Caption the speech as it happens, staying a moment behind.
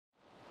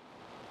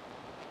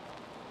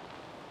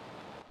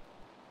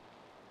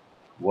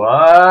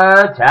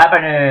What's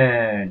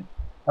happening?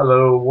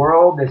 Hello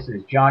world, this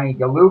is Johnny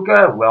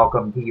DeLuca.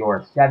 Welcome to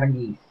your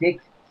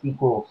 76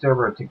 SQL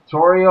Server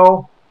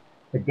tutorial.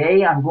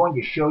 Today I'm going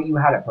to show you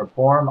how to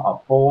perform a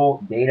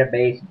full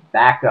database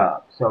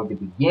backup. So to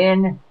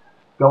begin,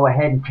 go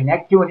ahead and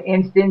connect to an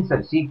instance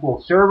of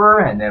SQL Server,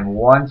 and then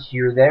once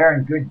you're there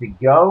and good to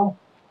go,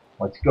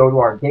 let's go to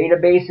our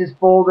databases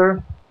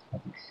folder.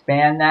 Let's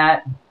expand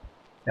that.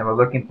 Then we're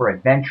looking for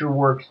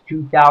AdventureWorks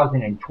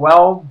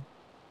 2012.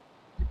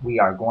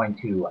 We are going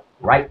to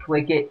right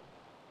click it,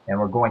 then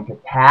we're going to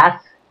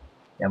task,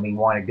 then we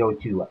want to go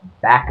to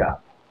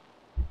backup.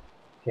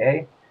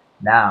 Okay,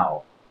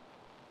 now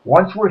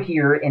once we're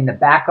here in the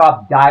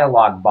backup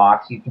dialog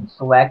box, you can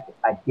select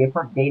a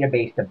different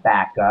database to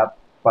backup,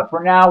 but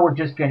for now we're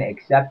just going to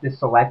accept the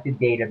selected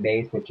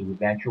database, which is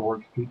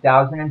AdventureWorks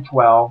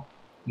 2012.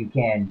 You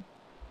can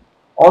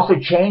also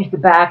change the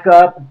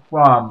backup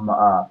from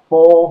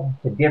full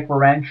to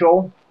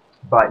differential.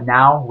 But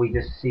now we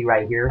just see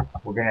right here,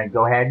 we're going to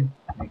go ahead and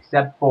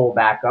accept full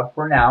backup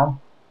for now.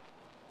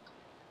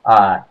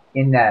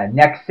 In the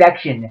next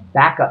section,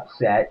 backup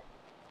set,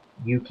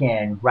 you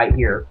can, right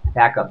here,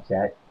 backup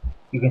set,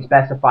 you can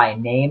specify a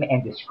name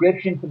and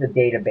description for the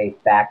database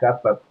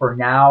backup. But for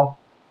now,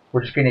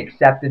 we're just going to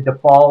accept the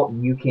default,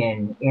 and you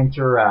can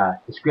enter a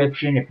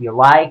description if you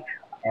like.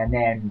 And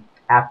then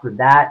after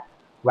that,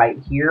 right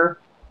here,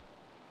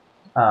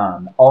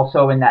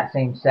 also in that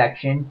same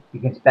section, you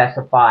can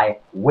specify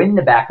when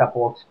the backup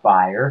will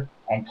expire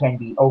and can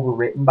be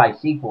overwritten by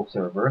SQL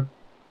Server.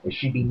 It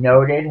should be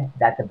noted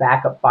that the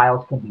backup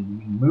files can be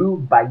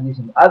removed by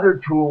using other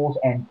tools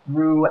and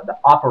through the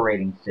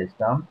operating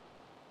system.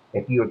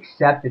 If you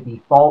accept the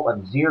default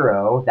of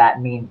 0,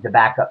 that means the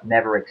backup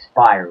never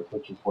expires,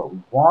 which is what we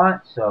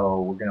want,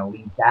 so we're going to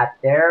leave that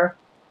there.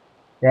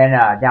 Then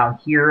down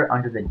here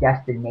under the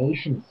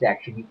destination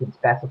section, you can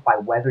specify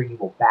whether you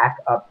will back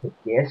up to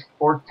disk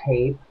or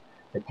tape.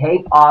 The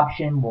tape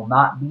option will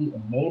not be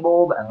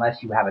enabled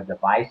unless you have a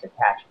device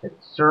attached to the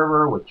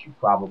server, which you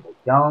probably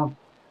don't.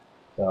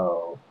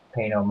 So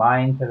pay no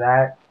mind to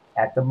that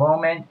at the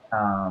moment.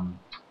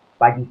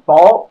 By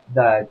default,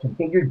 the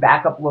configured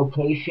backup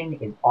location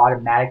is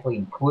automatically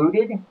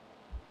included.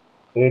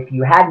 If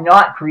you had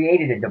not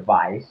created a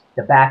device,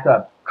 the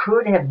backup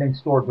could have been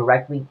stored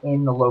directly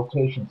in the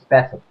location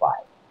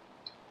specified.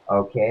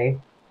 Okay,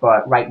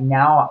 but right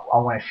now I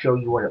want to show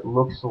you what it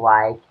looks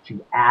like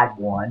to add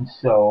one.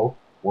 So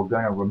we're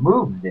going to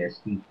remove this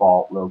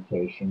default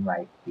location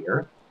right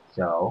here.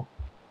 So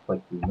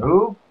click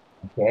remove.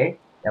 Okay,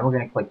 then we're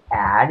going to click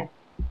add,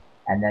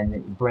 and then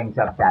it brings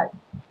up that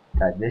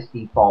this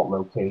default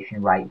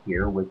location right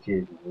here, which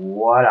is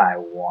what I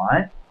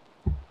want.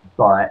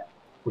 But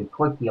if we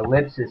click the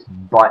ellipsis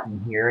button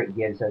here, it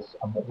gives us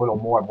a little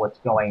more of what's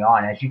going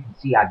on. As you can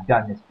see, I've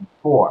done this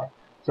before.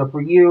 So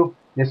for you,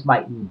 this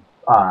might be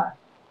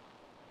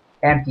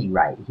empty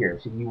right here.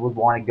 So you would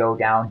want to go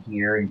down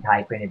here and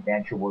type in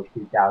AdventureWorks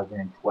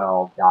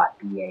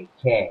 2012.bak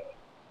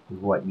is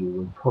what you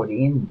would put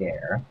in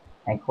there,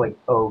 and click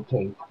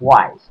OK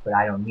twice. But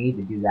I don't need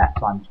to do that,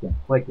 so I'm just going to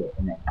click it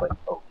and then click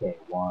OK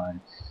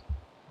once,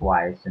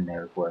 twice, and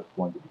there's where it's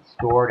going to be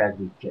stored, as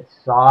we just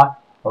saw.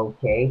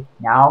 Okay,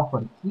 now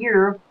from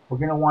here, we're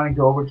going to want to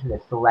go over to the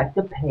Select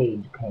a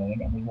Page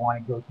pane, and we want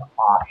to go to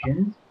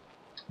Options.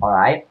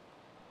 Alright,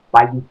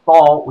 by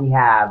default, we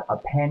have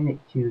append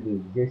to the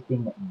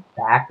existing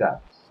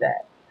backup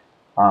set.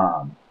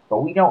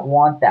 But we don't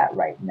want that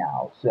right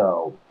now,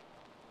 so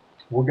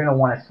we're going to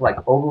want to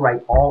select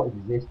Overwrite All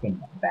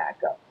Existing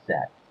Backup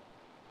Sets.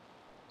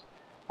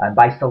 And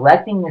by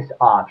selecting this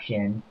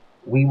option,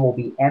 we will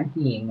be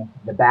emptying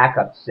the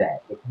backup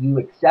set. If you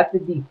accept the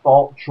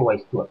default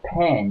choice to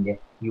append,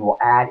 you will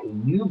add a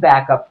new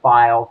backup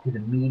file to the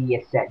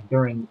media set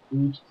during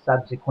each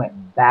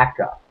subsequent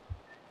backup.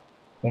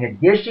 In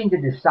addition to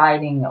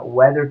deciding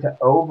whether to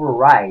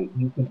overwrite,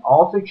 you can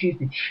also choose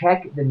to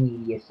check the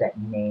media set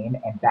name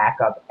and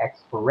backup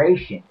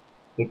expiration.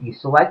 If you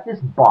select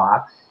this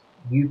box,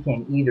 you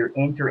can either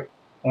enter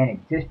an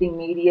existing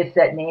media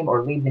set name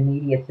or leave the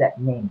media set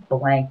name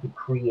blank to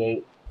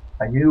create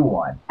a new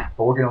one.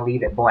 But we're going to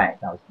leave it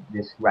blank. Now,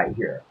 this right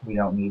here, we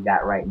don't need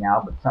that right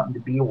now, but something to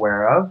be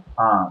aware of.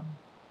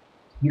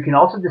 You can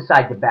also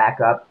decide to back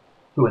up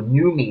to a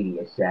new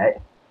media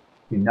set.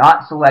 Do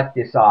not select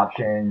this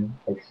option.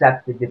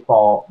 Accept the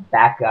default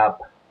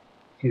backup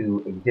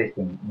to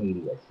existing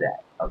media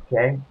set.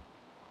 Okay?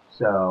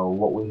 So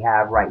what we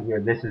have right here,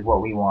 this is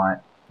what we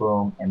want.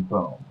 Boom and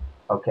boom.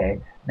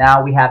 Okay?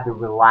 Now we have the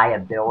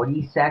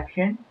reliability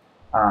section,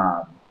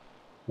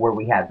 where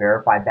we have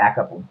verify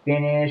backup when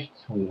finished,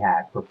 we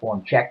have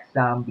perform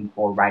checksum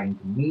before writing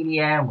to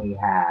media, and we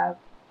have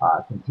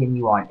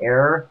continue on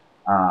error.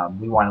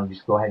 We want to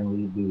just go ahead and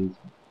leave these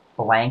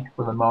blank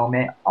for the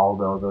moment,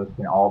 although those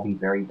can all be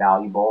very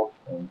valuable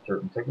in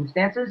certain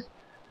circumstances.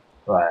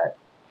 But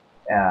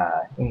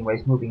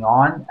anyways, moving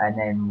on, and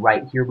then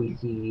right here we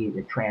see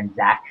the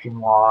transaction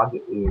log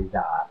is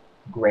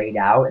grayed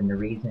out, and the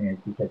reason is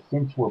because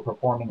since we're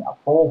performing a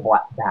full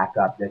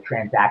backup, the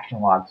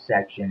transaction log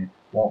section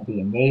won't be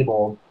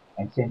enabled.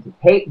 And since the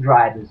tape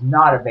drive is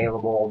not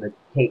available, the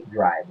tape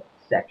drive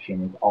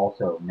section is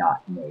also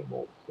not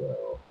enabled.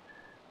 So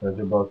those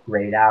are both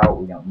grayed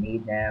out. We don't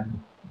need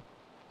them.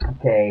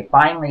 Okay,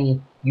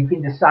 finally, you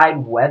can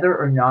decide whether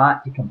or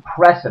not to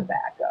compress a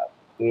backup.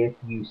 If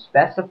you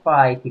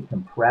specify to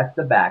compress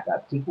the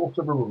backup, SQL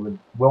Server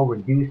will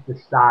reduce the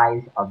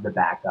size of the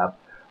backup,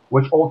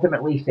 which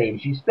ultimately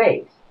saves you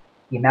space.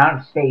 The amount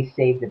of space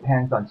saved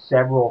depends on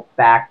several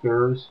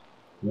factors,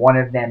 one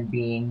of them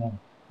being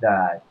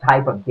the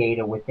type of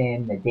data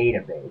within the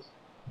database.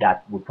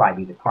 That would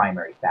probably be the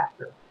primary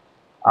factor.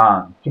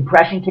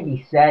 Compression can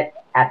be set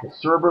at the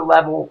server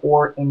level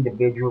or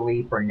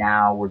individually. For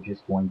now, we're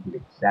just going to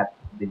accept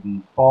the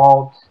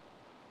default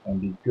and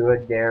be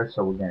good there.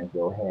 So we're going to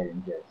go ahead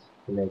and just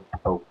click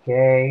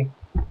OK.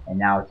 And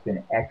now it's going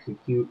to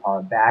execute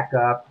our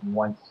backup.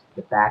 Once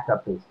the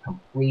backup is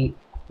complete,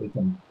 we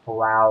can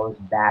browse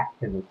back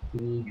to the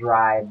C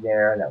drive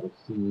there. That was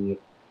C:/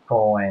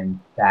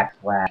 program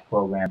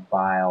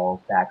files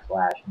 /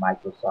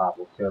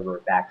 Microsoft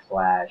Server /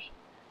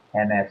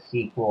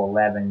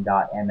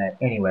 msql11.ms.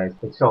 Anyways,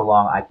 it's so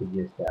long I could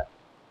just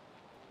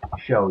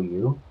show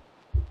you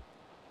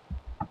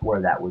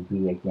where that would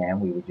be again.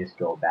 We would just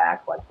go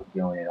back like we're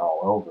doing it all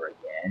over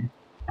again.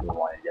 We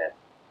wanted to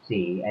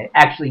see, and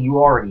actually you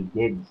already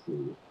did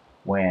see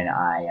when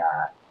I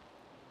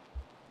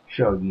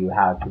showed you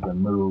how to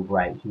remove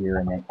right here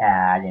and then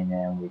add, and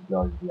then we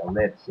go to the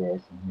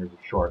ellipsis, and here's a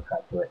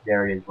shortcut to it.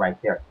 There it is right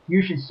there.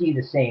 You should see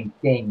the same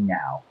thing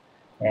now.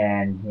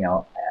 And, you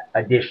know,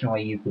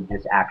 additionally, you could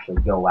just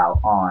actually go out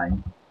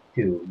on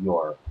to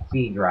your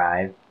C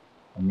drive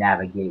and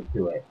navigate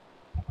to it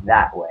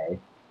that way,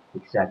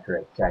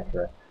 etc.,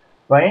 etc.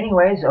 But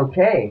anyways,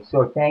 okay,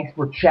 so thanks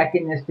for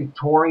checking this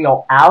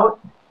tutorial out.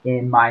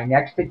 In my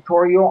next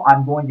tutorial,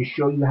 I'm going to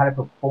show you how to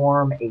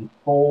perform a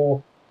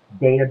full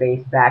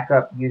database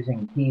backup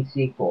using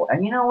T-SQL.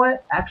 And you know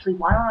what? Actually,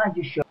 why don't I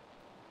just show...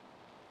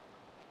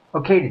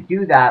 Okay, to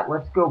do that,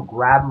 let's go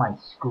grab my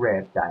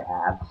script I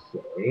have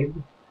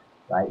saved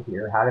right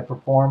here. How to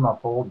perform a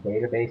full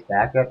database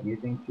backup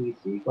using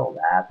T-SQL.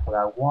 That's what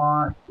I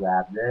want.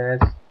 Grab this,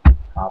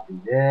 copy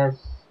this.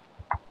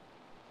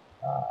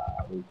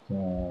 We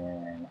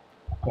can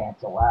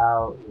cancel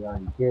out. We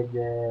already did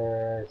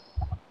this.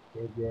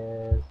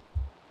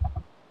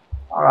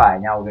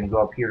 Alright, now we're going to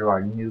go up here to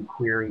our new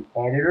query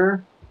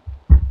editor.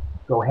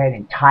 Go ahead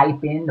and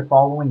type in the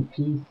following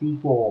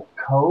T-SQL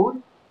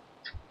code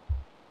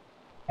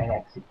and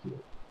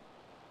execute.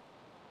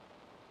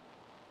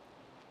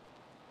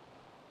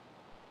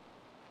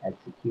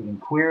 Executing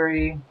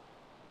query.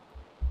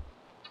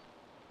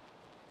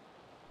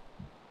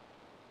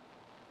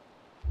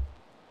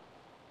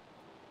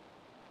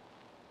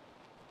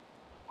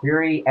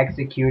 Query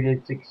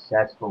executed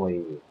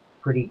successfully.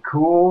 Pretty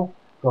cool.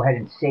 Go ahead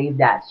and save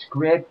that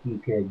script. You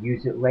could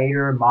use it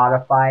later,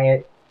 modify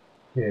it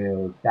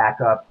to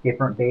back up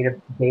different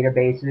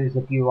databases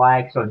if you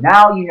like. So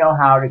now you know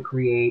how to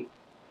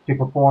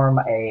perform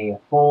a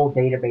full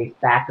database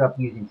backup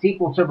using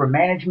SQL Server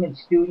Management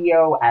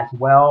Studio, as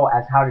well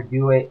as how to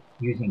do it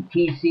using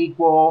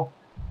T-SQL.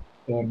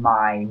 In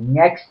my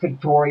next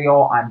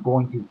tutorial, I'm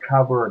going to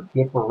cover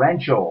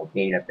differential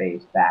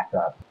database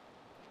backup.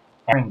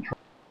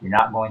 You're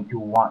not going to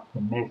want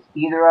to miss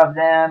either of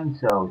them,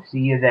 so see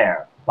you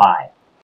there. Bye.